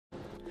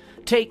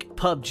Take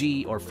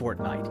PUBG or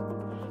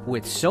Fortnite.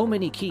 With so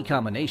many key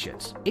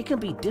combinations, it can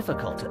be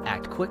difficult to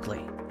act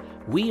quickly.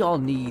 We all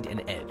need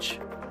an edge.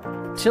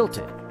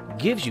 Tilted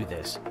gives you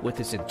this with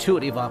its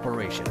intuitive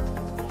operation.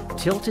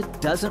 Tilted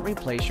doesn't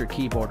replace your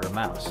keyboard or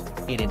mouse.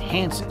 It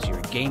enhances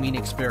your gaming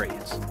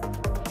experience.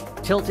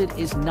 Tilted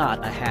is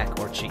not a hack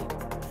or cheat.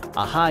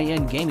 A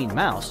high-end gaming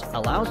mouse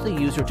allows the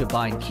user to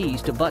bind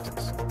keys to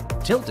buttons.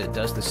 Tilted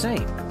does the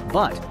same,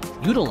 but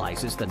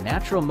utilizes the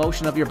natural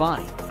motion of your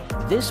body.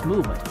 This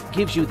movement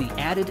gives you the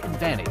added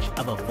advantage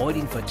of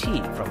avoiding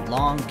fatigue from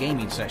long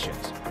gaming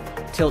sessions.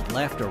 Tilt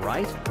left or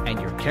right, and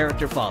your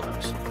character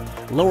follows.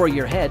 Lower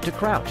your head to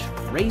crouch,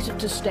 raise it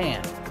to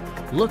stand.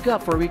 Look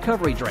up for a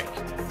recovery drink.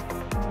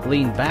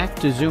 Lean back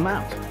to zoom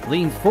out,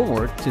 lean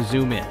forward to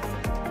zoom in.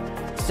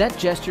 Set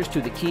gestures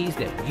to the keys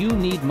that you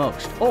need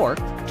most, or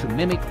to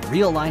mimic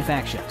real-life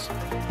actions.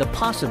 The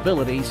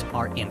possibilities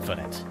are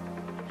infinite.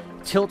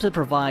 Tilted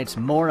provides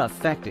more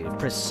effective,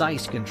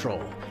 precise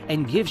control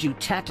and gives you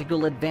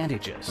tactical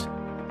advantages.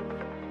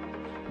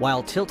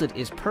 While Tilted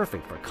is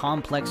perfect for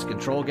complex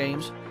control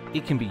games,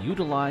 it can be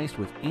utilized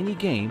with any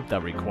game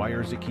that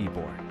requires a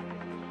keyboard.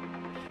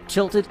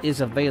 Tilted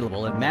is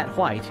available in matte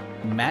white,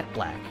 matte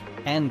black,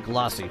 and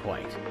glossy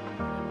white.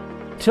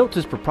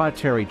 Tilted's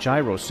proprietary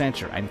gyro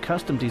sensor and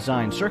custom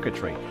designed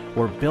circuitry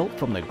were built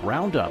from the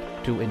ground up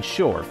to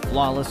ensure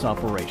flawless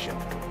operation.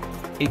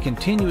 It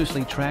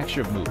continuously tracks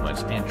your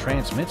movements and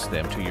transmits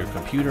them to your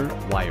computer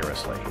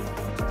wirelessly.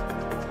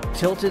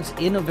 Tilted's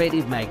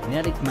innovative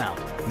magnetic mount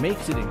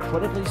makes it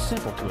incredibly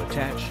simple to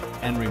attach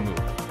and remove.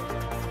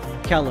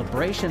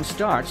 Calibration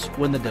starts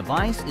when the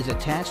device is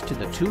attached to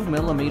the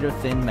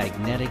 2mm thin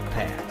magnetic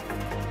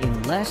pad.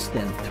 In less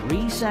than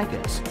 3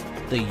 seconds,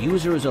 the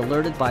user is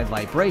alerted by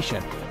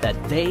vibration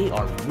that they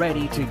are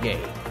ready to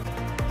game.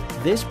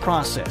 This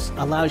process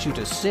allows you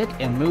to sit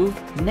and move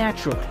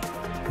naturally.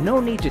 No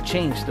need to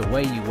change the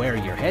way you wear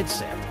your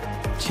headset.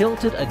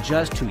 Tilted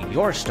adjusts to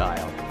your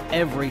style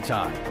every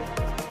time.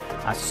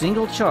 A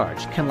single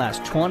charge can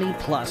last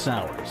 20+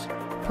 hours,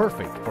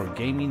 perfect for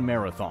gaming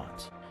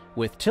marathons.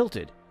 With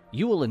Tilted,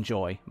 you will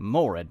enjoy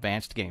more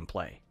advanced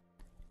gameplay.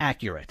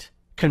 Accurate,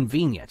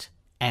 convenient,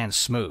 and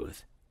smooth.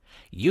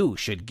 You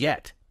should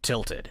get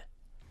Tilted.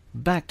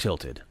 Back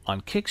Tilted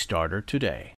on Kickstarter today.